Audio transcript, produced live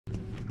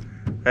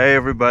Hey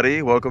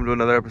everybody, welcome to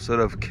another episode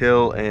of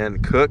Kill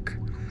and Cook.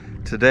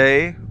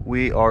 Today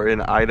we are in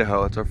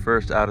Idaho. It's our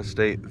first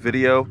out-of-state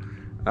video,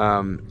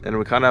 and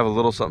we kind of have a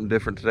little something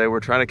different today.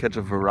 We're trying to catch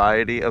a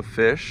variety of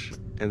fish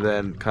and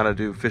then kind of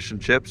do fish and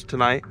chips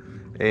tonight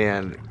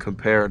and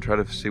compare and try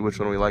to see which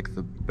one we like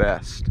the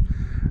best.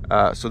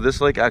 So this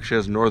lake actually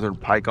has northern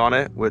pike on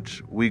it,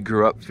 which we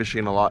grew up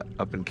fishing a lot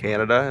up in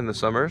Canada in the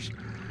summers,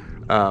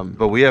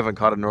 but we haven't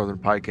caught a northern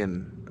pike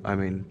in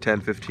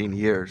 10-15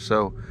 years.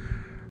 So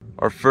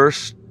our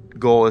first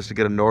goal is to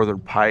get a northern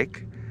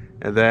pike,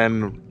 and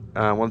then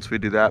once we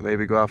do that,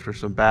 maybe go after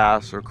some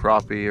bass or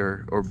crappie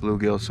or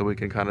bluegill, so we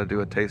can kind of do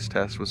a taste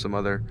test with some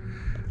other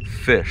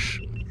fish.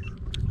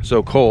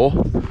 So Cole,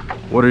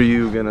 what are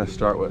you gonna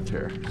start with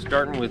here?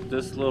 Starting with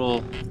this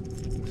little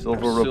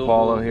silver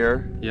Rapala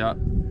here. Yeah.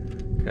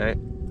 Okay.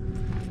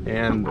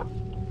 And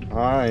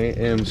I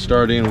am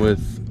starting with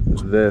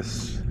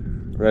this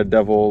Red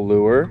Devil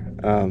lure.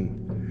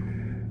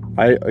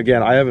 I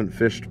haven't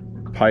fished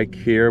pike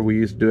here. We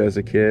used to do it as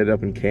a kid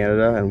up in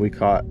Canada, and we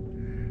caught,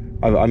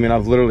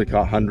 I've literally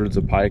caught hundreds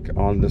of pike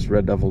on this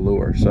Red Devil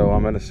lure. So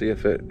I'm gonna see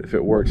if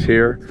it works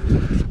here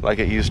like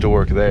it used to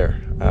work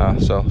there.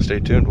 So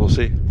stay tuned, we'll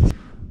see.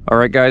 All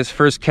right guys,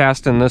 first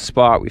cast in this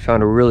spot. We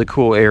found a really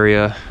cool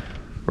area.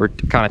 We're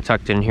kind of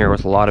tucked in here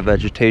with a lot of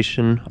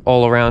vegetation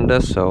all around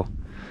us, so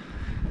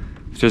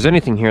if there's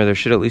anything here, there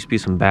should at least be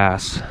some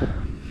bass.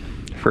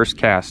 First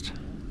cast.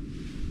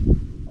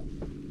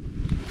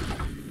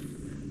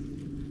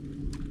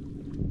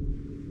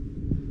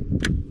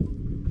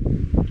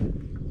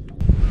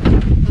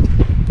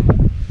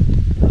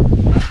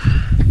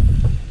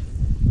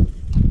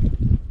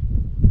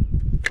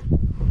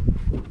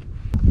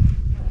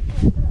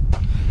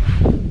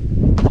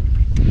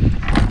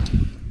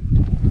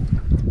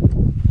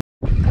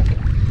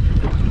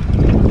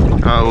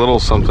 A little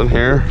something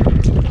here.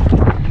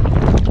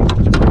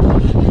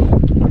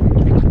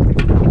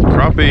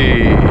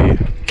 Crappie.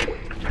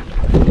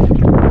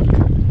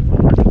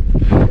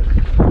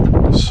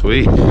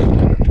 Sweet.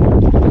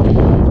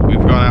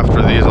 We've gone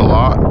after these a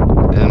lot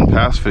in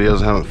past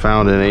videos, haven't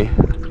found any.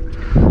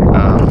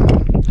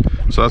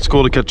 So that's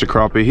cool to catch a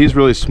crappie. He's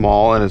really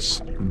small and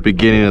it's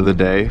beginning of the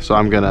day, so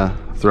I'm gonna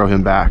throw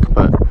him back,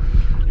 but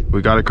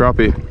we got a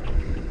crappie.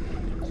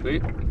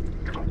 Sweet.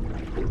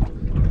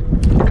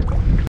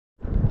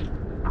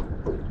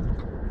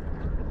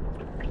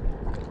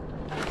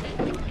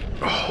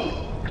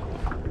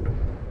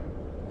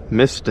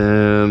 Missed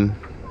him.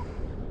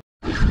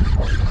 I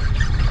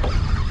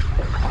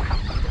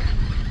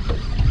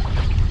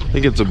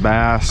think it's a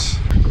bass.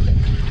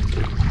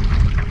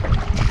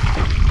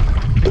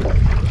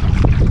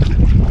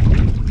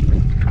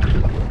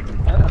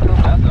 That's not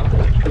bad though.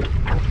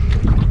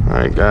 All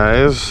right,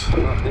 guys.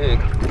 Not big,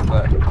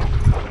 but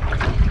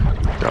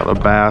Got a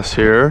bass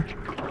here.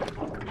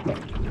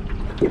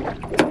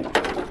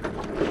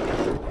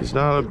 He's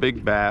not a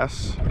big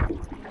bass.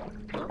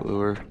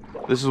 Lure.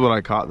 This is what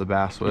I caught the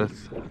bass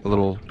with, a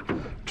little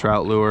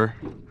trout lure.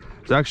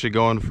 It's actually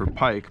going for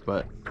pike,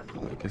 but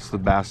I guess the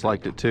bass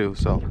liked it too,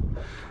 so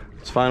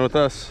it's fine with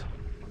us.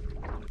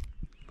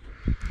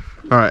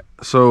 All right,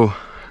 so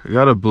we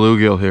got a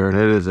bluegill here, and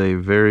it is a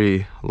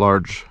very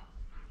large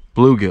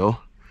bluegill.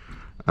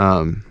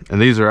 And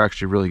these are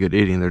actually really good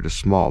eating. They're just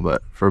small,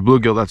 but for a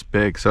bluegill, that's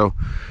big. So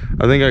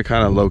I think I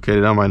kind of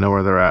located them. I know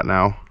where they're at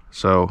now.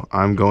 So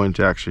I'm going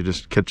to actually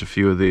just catch a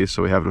few of these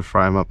so we have to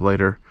fry them up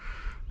later.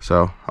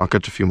 So I'll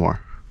catch a few more.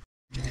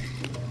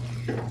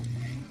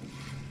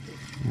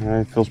 All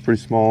right, feels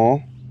pretty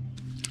small.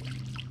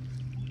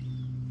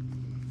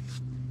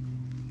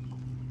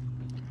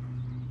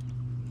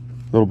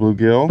 Little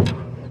bluegill,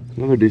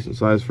 another decent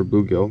size for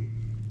bluegill.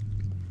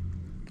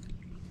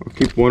 I'll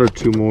keep one or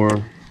two more.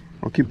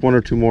 I'll keep one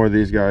or two more of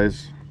these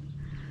guys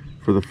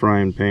for the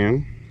frying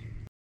pan.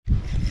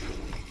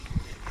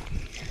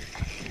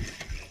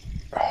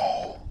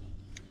 Oh.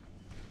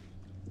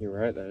 you're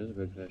right, that is a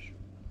big fish.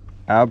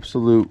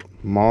 Absolute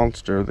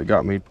monster that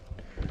got me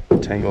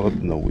tangled up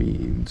in the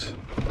weeds.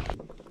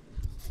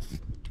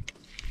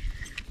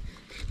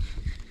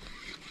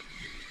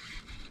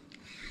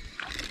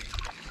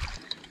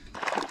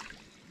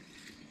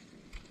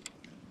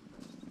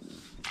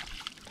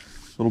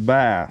 Little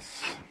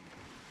bass.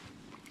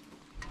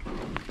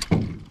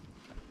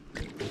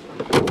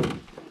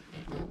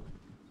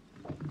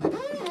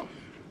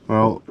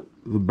 Well,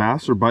 the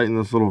bass are biting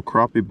this little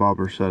crappie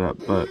bobber setup,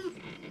 but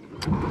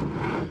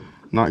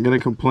not gonna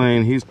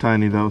complain. He's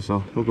tiny though, so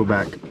he'll go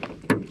back.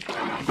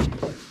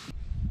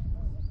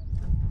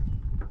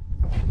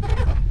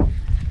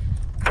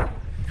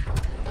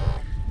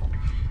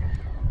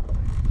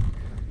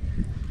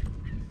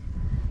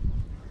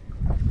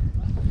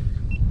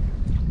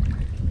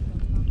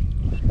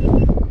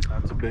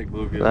 That's a big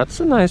bluegill. That's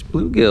a nice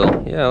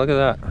bluegill. Yeah, look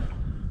at that.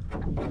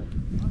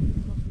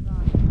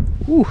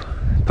 Ooh,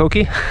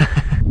 pokey.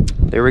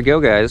 There we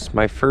go, guys.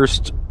 My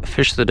first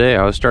fish of the day.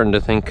 I was starting to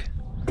think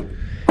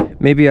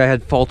maybe I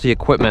had faulty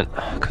equipment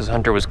because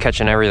Hunter was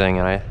catching everything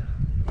and I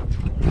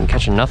wasn't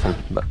catching nothing.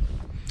 But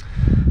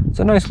It's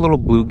a nice little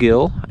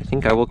bluegill. I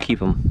think I will keep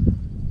him.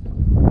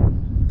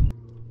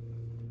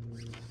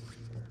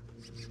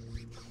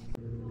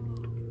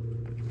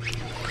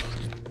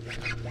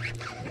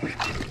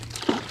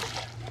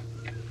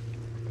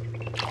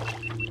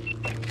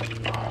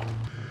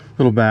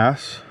 Little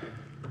bass.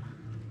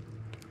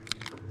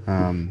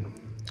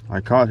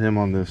 I caught him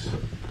on this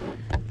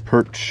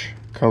perch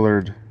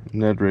colored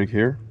Ned rig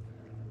here.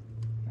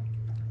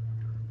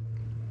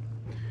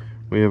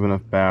 We have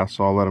enough bass,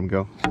 so I'll let him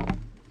go.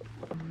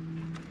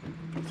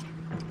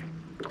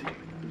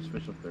 There's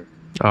fish up there.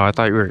 Oh, I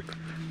thought you were...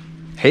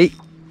 Hey!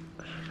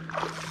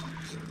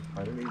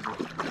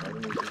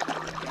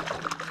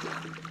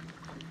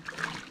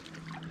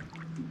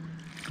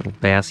 Little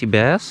bassy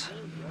bass.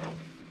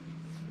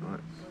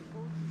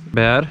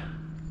 Bad.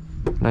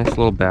 Nice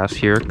little bass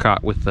here,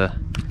 caught with the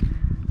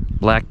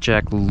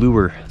blackjack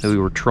lure that we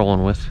were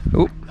trolling with.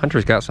 Oh,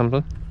 Hunter's got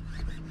something.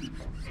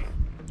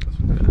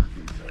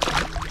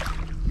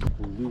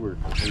 Lure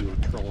that we were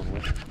trolling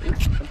with. Oh,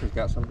 Hunter's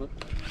got something.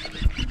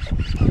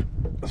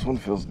 This one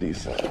feels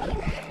decent.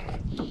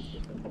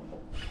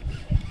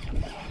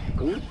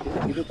 Ooh,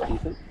 he looks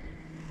decent.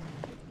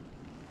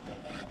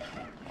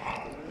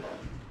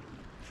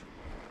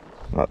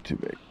 Not too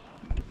big.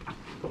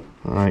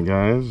 Alright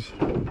guys,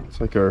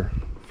 it's like our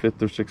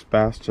 5th or 6th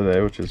bass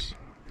today, which is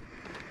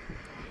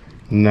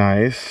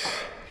nice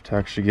to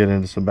actually get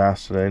into some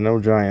bass today. No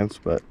giants,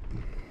 but...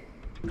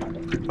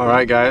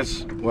 Alright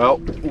guys, well,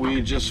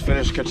 we just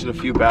finished catching a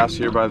few bass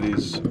here by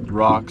these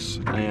rocks,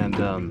 and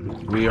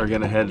we are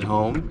going to head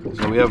home.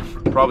 So we have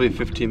probably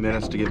 15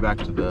 minutes to get back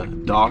to the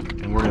dock,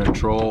 and we're going to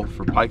troll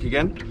for pike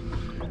again.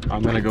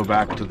 I'm going to go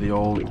back to the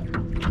old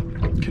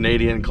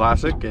Canadian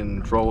classic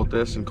and troll with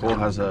this, and Cole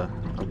has a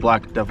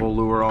black devil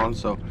lure on,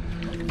 so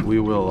we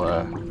will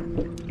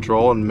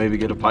troll and maybe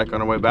get a pike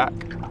on our way back.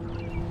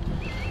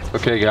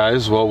 Okay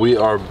guys, well, we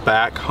are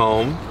back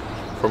home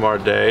from our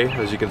day.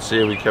 As you can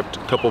see, we kept a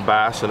couple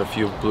bass and a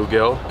few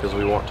bluegill because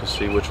we want to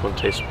see which one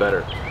tastes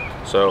better.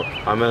 So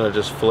I'm gonna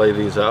just fillet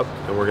these up,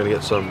 and we're gonna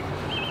get some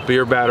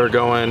beer batter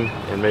going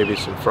and maybe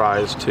some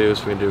fries too,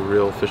 so we can do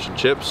real fish and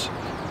chips,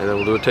 and then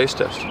we'll do a taste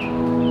test.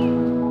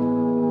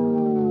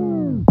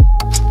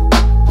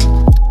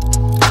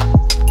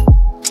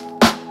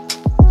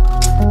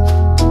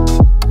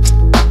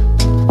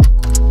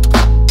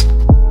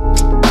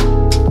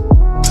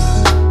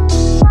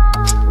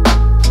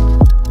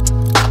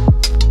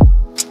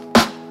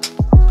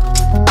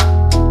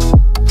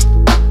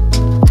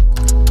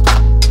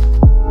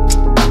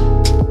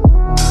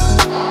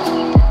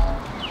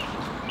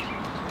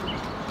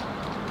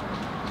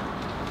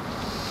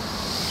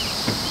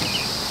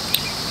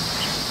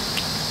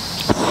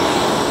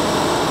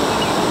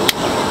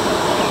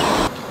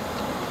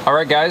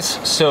 Alright guys,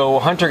 so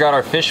Hunter got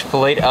our fish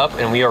filleted up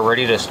and we are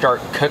ready to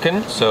start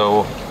cooking.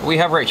 So what we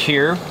have right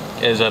here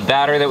is a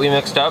batter that we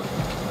mixed up.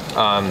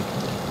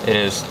 It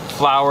is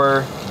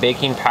flour,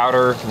 baking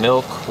powder,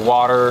 milk,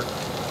 water,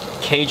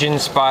 Cajun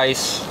spice,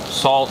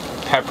 salt,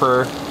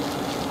 pepper,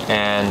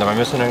 and am I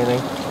missing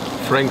anything?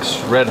 Frank's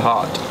Red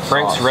Hot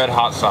Frank's sauce. Red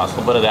Hot sauce, a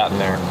little bit of that in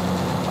there.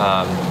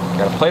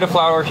 Got a plate of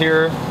flour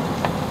here,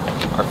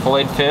 our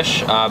filleted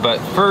fish, but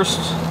first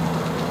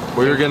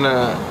we're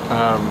gonna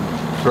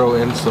throw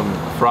in some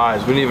fries.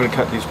 We didn't even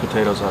cut these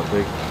potatoes up.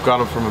 We got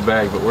them from a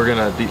bag, but we're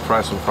gonna deep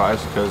fry some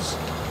fries because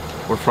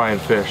we're frying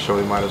fish, so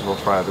we might as well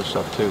fry other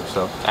stuff too.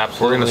 So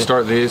absolutely, we're gonna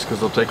start these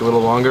because they'll take a little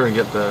longer and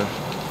get the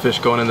fish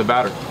going in the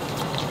batter.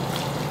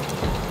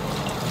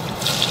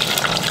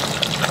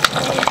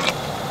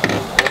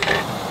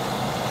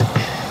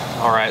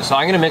 Alright, so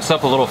I'm gonna mix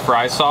up a little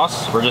fry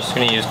sauce. We're just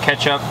gonna use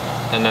ketchup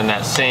and then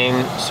that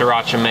same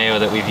sriracha mayo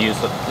that we've used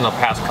in the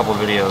past couple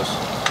videos.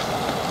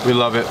 We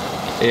love it.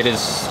 It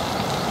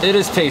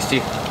is tasty.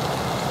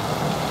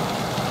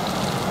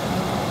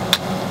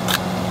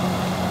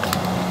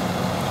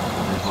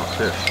 Hot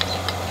fish.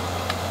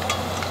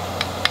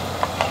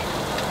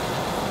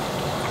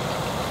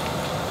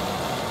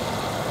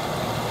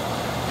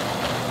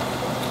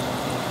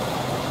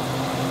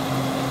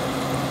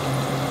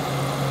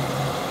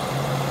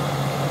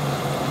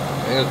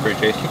 I think it's pretty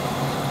tasty.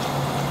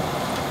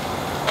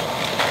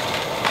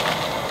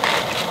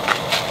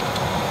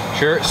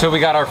 Sure, so we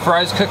got our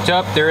fries cooked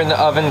up. They're in the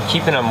oven,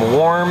 keeping them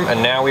warm,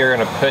 and now we are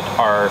gonna put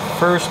our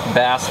first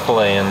bass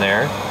fillet in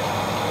there.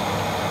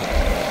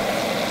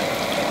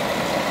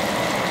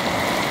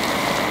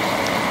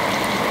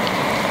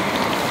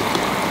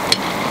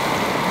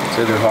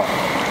 Say they're hot.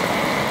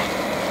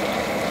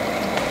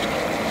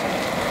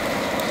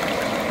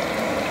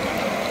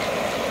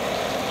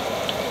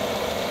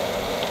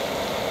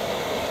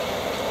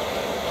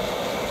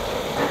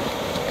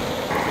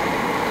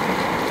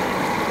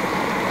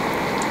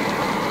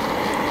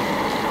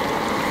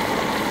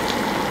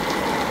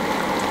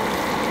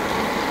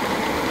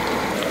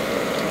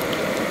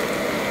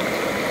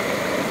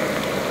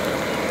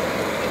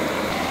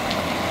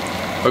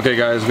 Okay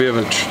guys, we have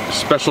a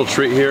special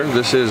treat here.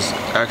 This is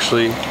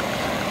actually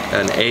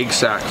an egg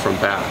sack from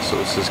bass. So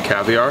this is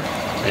caviar,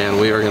 and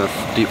we are gonna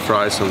deep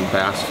fry some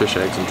bass fish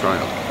eggs and try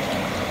them.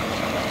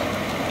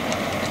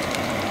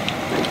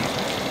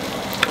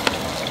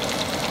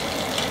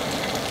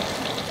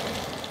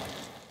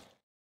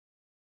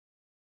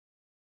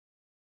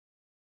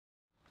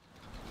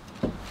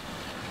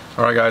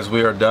 All right, guys,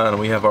 we are done.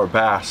 We have our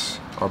bass,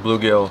 our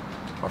bluegill,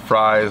 our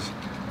fries,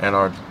 and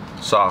our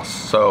sauce.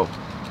 So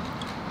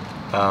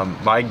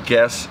my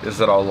guess is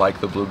that I'll like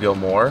the bluegill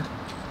more.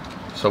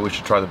 So we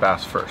should try the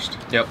bass first.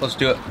 Yep, let's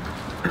do it.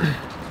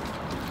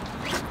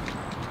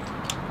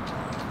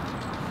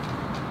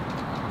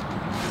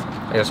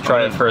 I guess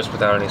try it first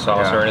without any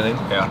sauce or anything.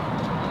 Yeah.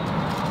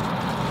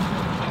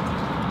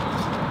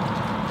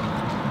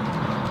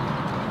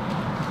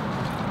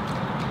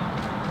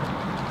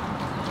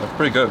 That's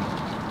pretty good.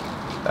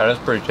 That is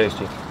pretty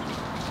tasty.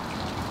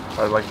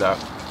 I like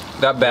that.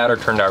 That batter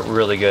turned out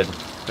really good.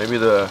 Maybe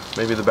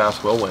the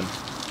bass will win.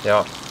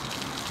 Yeah.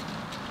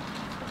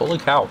 Holy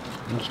cow.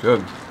 It's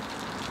good.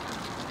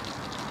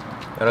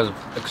 That is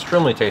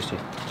extremely tasty.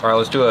 All right,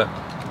 let's do a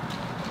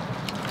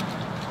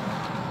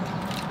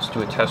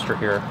tester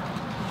here.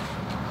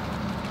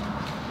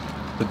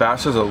 The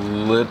bass is a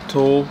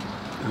little,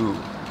 ooh,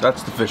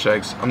 that's the fish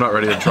eggs. I'm not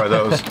ready to try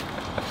those.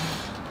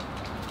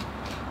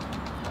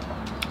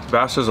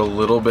 Bass is a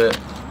little bit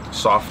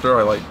softer.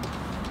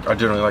 I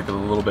generally like it a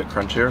little bit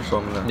crunchier, so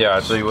I'm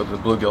gonna see what the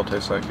bluegill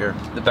tastes like here.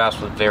 The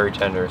bass was very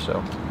tender,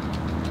 so.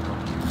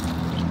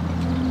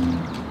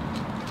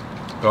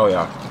 Oh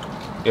yeah.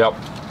 Yep.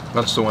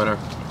 That's the winner.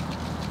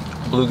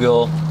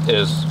 Bluegill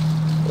is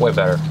way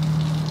better.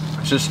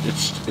 It's just,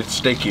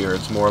 it's steakier.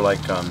 It's more like,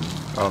 I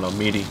don't know,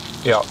 meaty.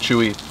 Yeah.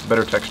 Chewy,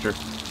 better texture.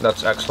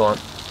 That's excellent.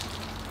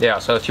 Yeah,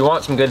 so if you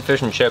want some good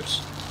fish and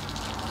chips,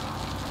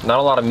 not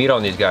a lot of meat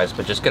on these guys,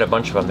 but just get a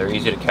bunch of them. They're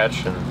easy to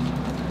catch and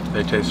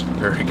they taste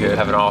very good.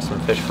 Have an awesome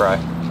fish fry.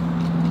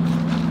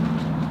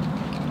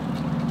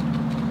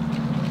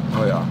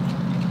 Oh yeah.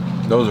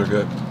 Those are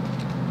good.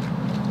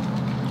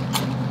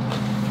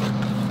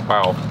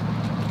 Wow.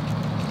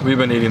 We've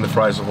been eating the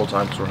fries the whole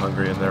time because we're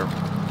hungry, and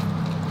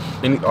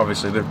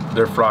obviously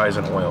they're fries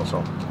and oil,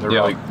 so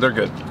they're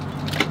good.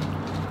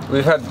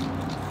 We've had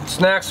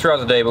snacks throughout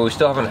the day, but we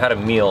still haven't had a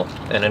meal,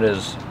 and it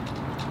is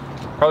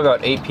probably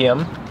about 8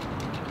 p.m.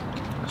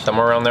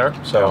 somewhere around there.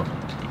 So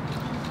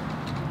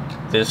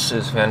this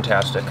is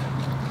fantastic.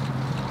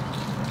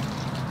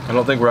 I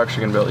don't think we're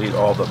actually gonna be able to eat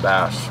all the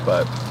bass,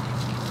 but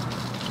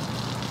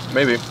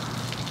maybe.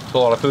 It's a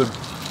lot of food.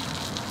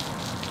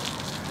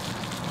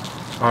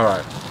 All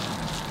right.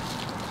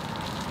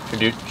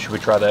 Should we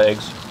try the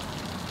eggs?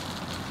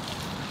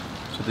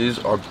 So these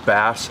are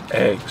bass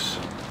eggs.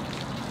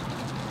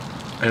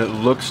 And it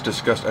looks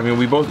disgusting. I mean,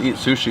 we both eat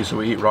sushi, so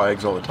we eat raw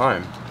eggs all the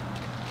time.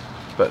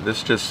 But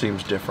this just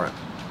seems different.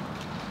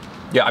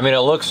 Yeah, I mean, it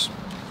looks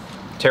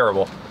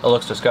terrible. It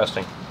looks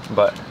disgusting,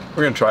 but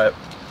we're gonna try it.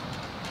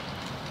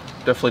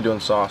 Definitely doing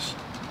sauce.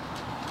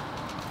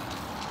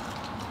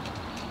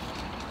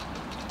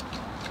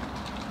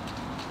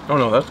 Oh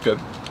no, that's good.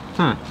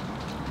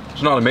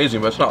 It's not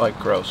amazing, but it's not like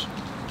gross.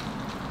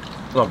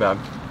 It's not bad.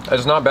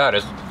 It's not bad.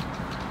 It's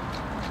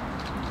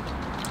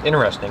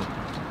interesting.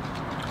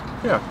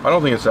 Yeah, I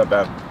don't think it's that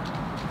bad.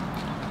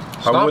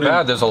 It's not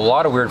bad. There's a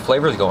lot of weird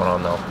flavors going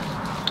on though.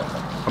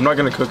 I'm not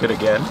gonna cook it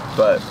again,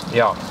 but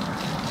yeah,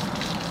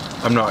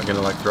 I'm not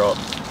gonna like throw up.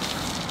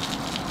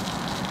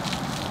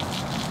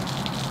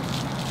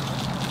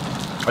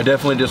 I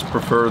definitely just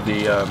prefer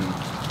the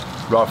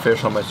raw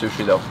fish on my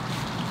sushi though.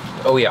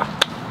 Oh yeah.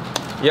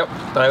 Yep,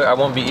 I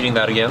won't be eating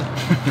that again.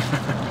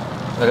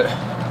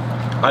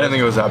 I didn't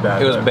think it was that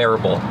bad. It was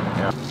bearable.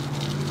 Yeah.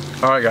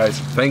 All right, guys.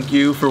 Thank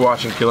you for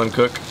watching Kill and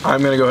Cook.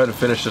 I'm gonna go ahead and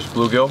finish this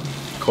bluegill.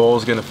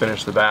 Cole's gonna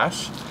finish the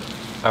bass.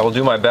 I will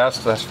do my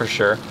best, that's for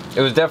sure.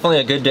 It was definitely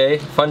a good day.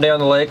 Fun day on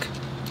the lake.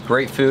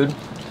 Great food.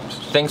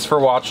 Thanks for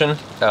watching.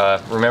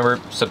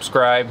 Remember,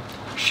 subscribe,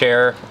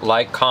 share,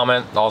 like,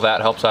 comment. All that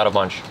helps out a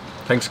bunch.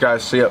 Thanks,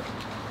 guys. See ya.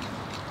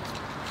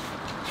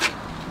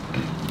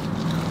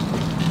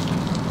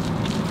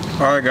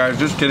 All right, guys.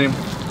 Just kidding.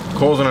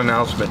 Cole's an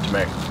announcement to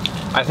make.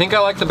 I think I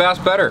like the bass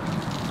better.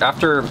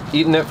 After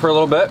eating it for a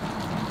little bit,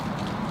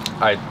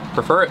 I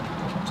prefer it.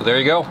 So there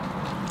you go.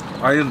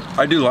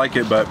 I do like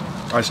it, but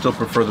I still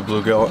prefer the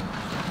bluegill.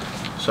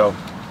 So,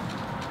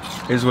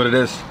 here's what it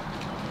is.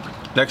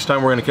 Next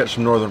time we're gonna catch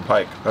some northern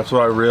pike. That's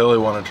what I really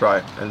want to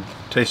try and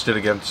taste it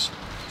against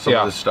some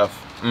of this stuff.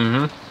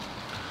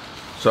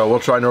 So we'll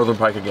try northern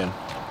pike again.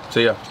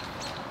 See ya.